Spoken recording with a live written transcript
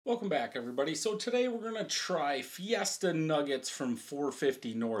Welcome back, everybody. So today we're going to try Fiesta Nuggets from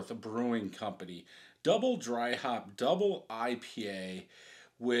 450 North Brewing Company. Double dry hop, double IPA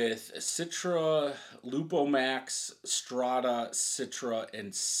with Citra Lupomax, Strata, Citra,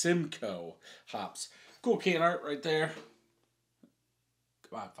 and Simcoe hops. Cool can art right there.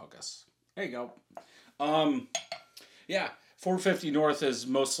 Come on, focus. There you go. Yeah, 450 North is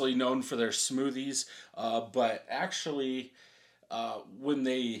mostly known for their smoothies, but actually... when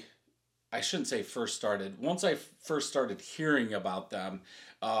they, I shouldn't say first started, once I first started hearing about them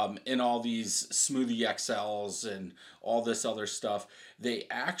in all these Smoothie XLs and all this other stuff, they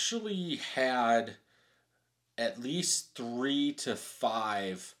actually had at least 3 to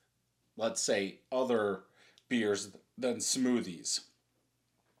 5, let's say, other beers than smoothies.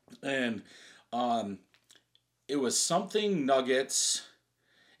 And it was something Nuggets.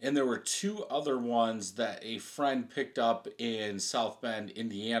 And there were 2 other ones that a friend picked up in South Bend,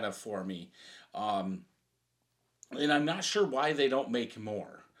 Indiana for me. And I'm not sure why they don't make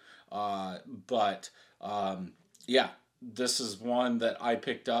more. Yeah, this is one that I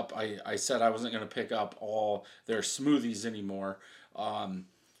picked up. I said I wasn't going to pick up all their smoothies anymore.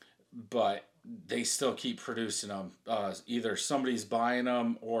 But they still keep producing them. Either somebody's buying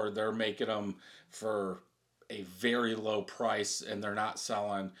them or they're making them for a very low price and they're not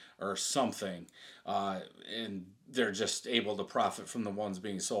selling or something, and they're just able to profit from the ones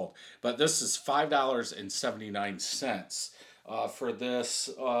being sold. But this is $5.79 for this.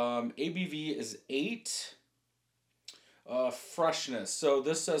 ABV is 8. Freshness, so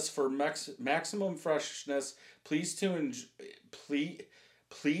this says for maximum freshness, please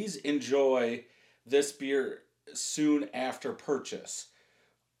enjoy this beer soon after purchase.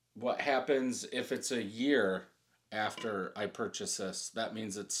 What happens if it's a year after I purchase this? That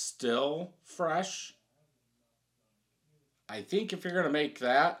means it's still fresh. I think if you're going to make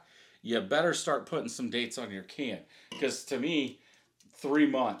that, you better start putting some dates on your can. Because to me, 3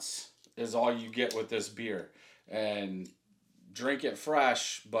 months is all you get with this beer. And drink it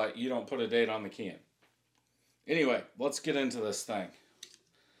fresh, but you don't put a date on the can. Anyway, let's get into this thing.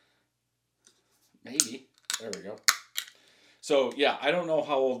 Maybe. There we go. So, yeah, I don't know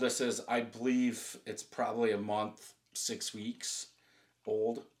how old this is. I believe it's probably a month, 6 weeks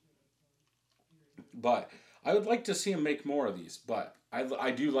old. But I would like to see them make more of these. But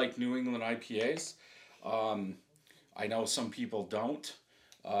I do like New England IPAs. I know some people don't.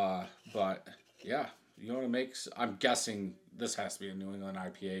 But, yeah, you want to make... I'm guessing this has to be a New England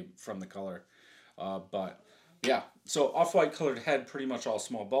IPA from the color. But, yeah. So, off-white colored head, pretty much all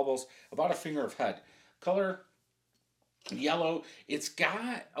small bubbles. About a finger of head. Color... yellow. It's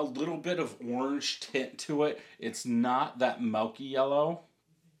got a little bit of orange tint to it. It's not that milky yellow,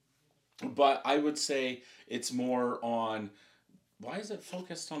 but I would say it's more on... why is it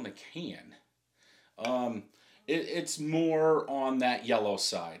focused on the can? It's more on that yellow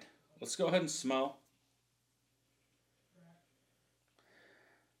side. Let's go ahead and smell.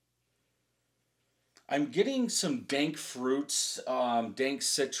 I'm getting some dank fruits, dank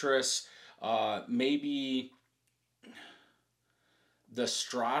citrus, maybe... the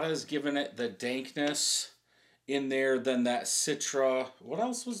Strata's giving it the dankness in there. Then that Citra. What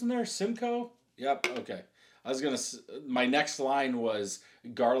else was in there? Simcoe? Yep, okay. I was going to... my next line was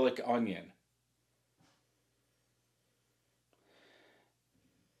garlic onion.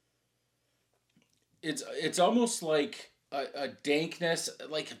 It's almost like a dankness,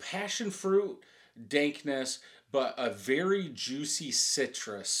 like a passion fruit dankness, but a very juicy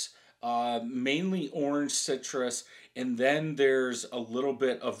citrus. Mainly orange citrus, and then there's a little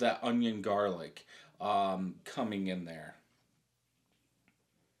bit of that onion garlic coming in there.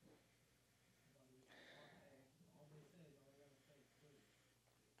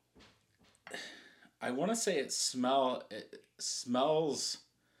 I want to say it smells,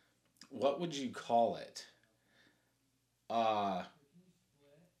 what would you call it?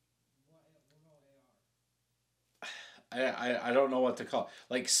 I don't know what to call it.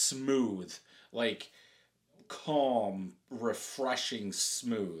 Like smooth, like calm, refreshing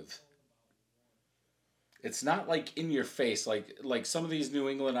smooth. It's not like in your face, like some of these New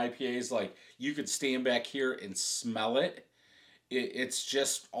England IPAs, like you could stand back here and smell it. It's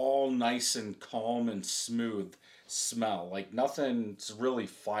just all nice and calm and smooth smell. Like nothing's really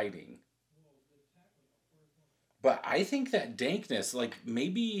fighting. But I think that dankness, like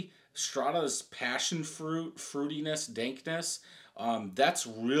maybe Strata's passion fruit, fruitiness, dankness, that's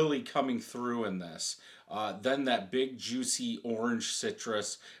really coming through in this. Then that big juicy orange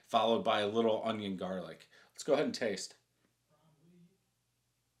citrus followed by a little onion garlic. Let's go ahead and taste.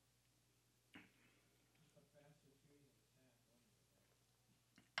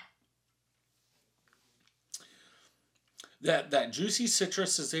 That juicy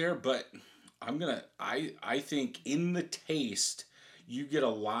citrus is there, but I think in the taste you get a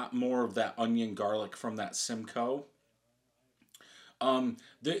lot more of that onion garlic from that Simcoe.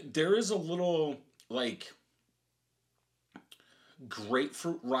 There is a little like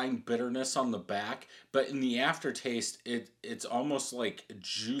grapefruit rind bitterness on the back, but in the aftertaste, it's almost like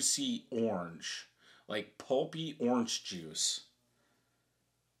juicy orange, like pulpy orange juice.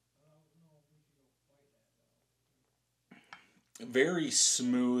 Very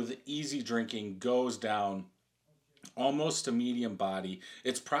smooth, easy drinking, goes down almost a medium body.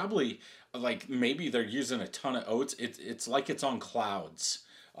 It's probably like maybe they're using a ton of oats. It's like it's on clouds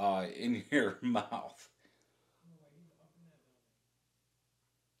in your mouth.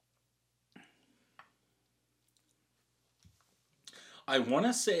 I want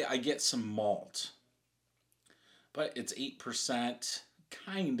to say I get some malt, but it's 8%,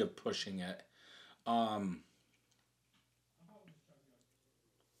 kind of pushing it. Um,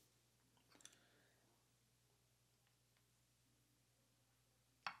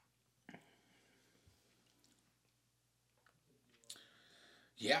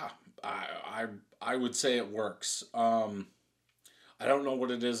 yeah, I, I I would say it works. I don't know what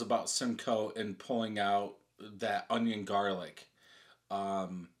it is about Simcoe and pulling out that onion garlic.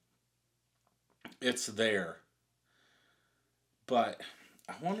 Um, it's there, but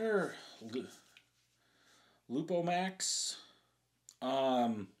I wonder Lupomax.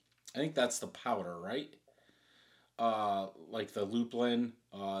 I think that's the powder, right? Like the lupulin,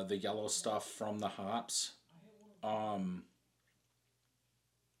 the yellow stuff from the hops. Um,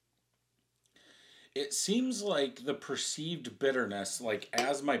 it seems like the perceived bitterness, like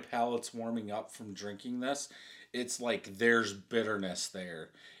as my palate's warming up from drinking this, it's like there's bitterness there.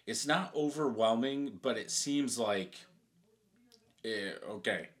 It's not overwhelming, but it seems like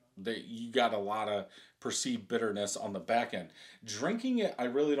okay, you got a lot of perceived bitterness on the back end. Drinking it, I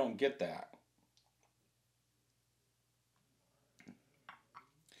really don't get that.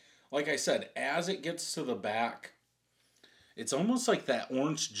 Like I said, as it gets to the back, it's almost like that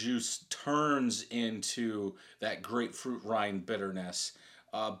orange juice turns into that grapefruit rind bitterness,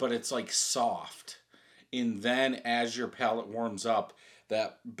 but it's like soft. And then as your palate warms up,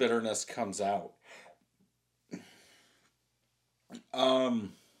 that bitterness comes out.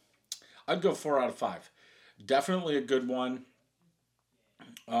 Um, I'd go 4 out of 5. Definitely a good one.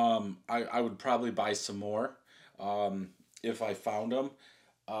 I would probably buy some more if I found them.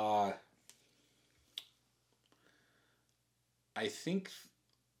 Uh, I think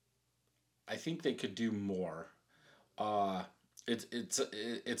I think they could do more. Uh,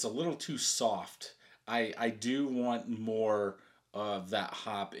 it's a little too soft. I do want more of that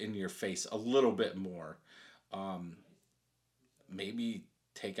hop in your face, a little bit more. Um, maybe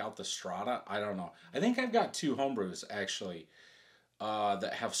take out the strata. I don't know. I think I've got two homebrews actually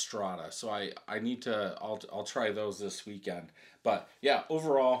that have strata, so I need to. I'll try those this weekend. But yeah,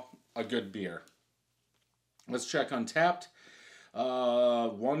 overall a good beer. Let's check Untapped.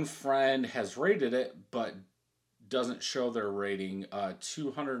 One friend has rated it, but doesn't show their rating.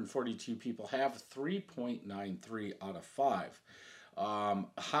 242 people have 3.93 out of 5.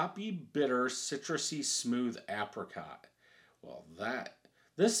 Hoppy, bitter, citrusy, smooth apricot. Well,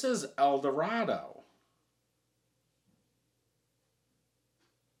 this is El Dorado.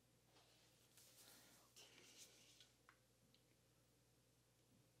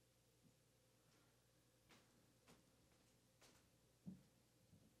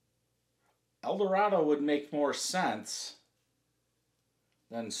 El Dorado would make more sense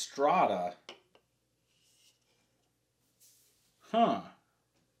than Strata. Huh.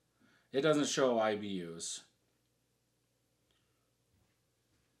 It doesn't show IBUs.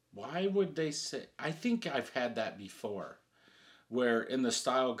 Why would they say? I think I've had that before, where in the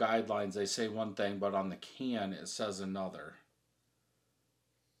style guidelines they say one thing, but on the can it says another.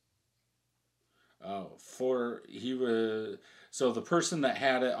 Oh, for he was so the person that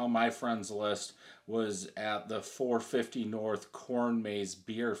had it on my friends list was at the 450 North Corn Maze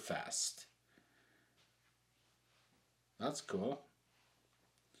Beer Fest. That's cool.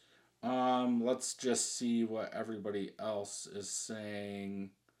 Let's just see what everybody else is saying.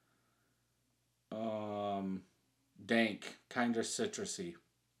 Um, Dank, kind of citrusy.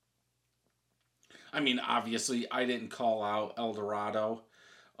 I mean, obviously, I didn't call out El Dorado,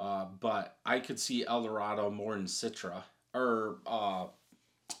 but I could see El Dorado more in Citra or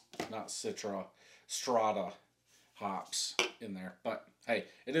not Citra, Strata. hops in there. But hey,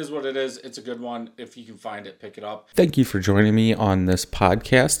 it is what it is. It's a good one. If you can find it, pick it up. Thank you for joining me on this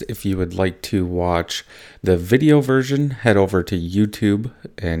podcast. If you would like to watch the video version, head over to YouTube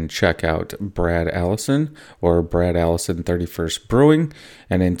and check out Brad Allison or Brad Allison 31st Brewing.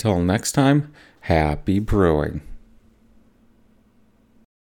 And until next time, happy brewing.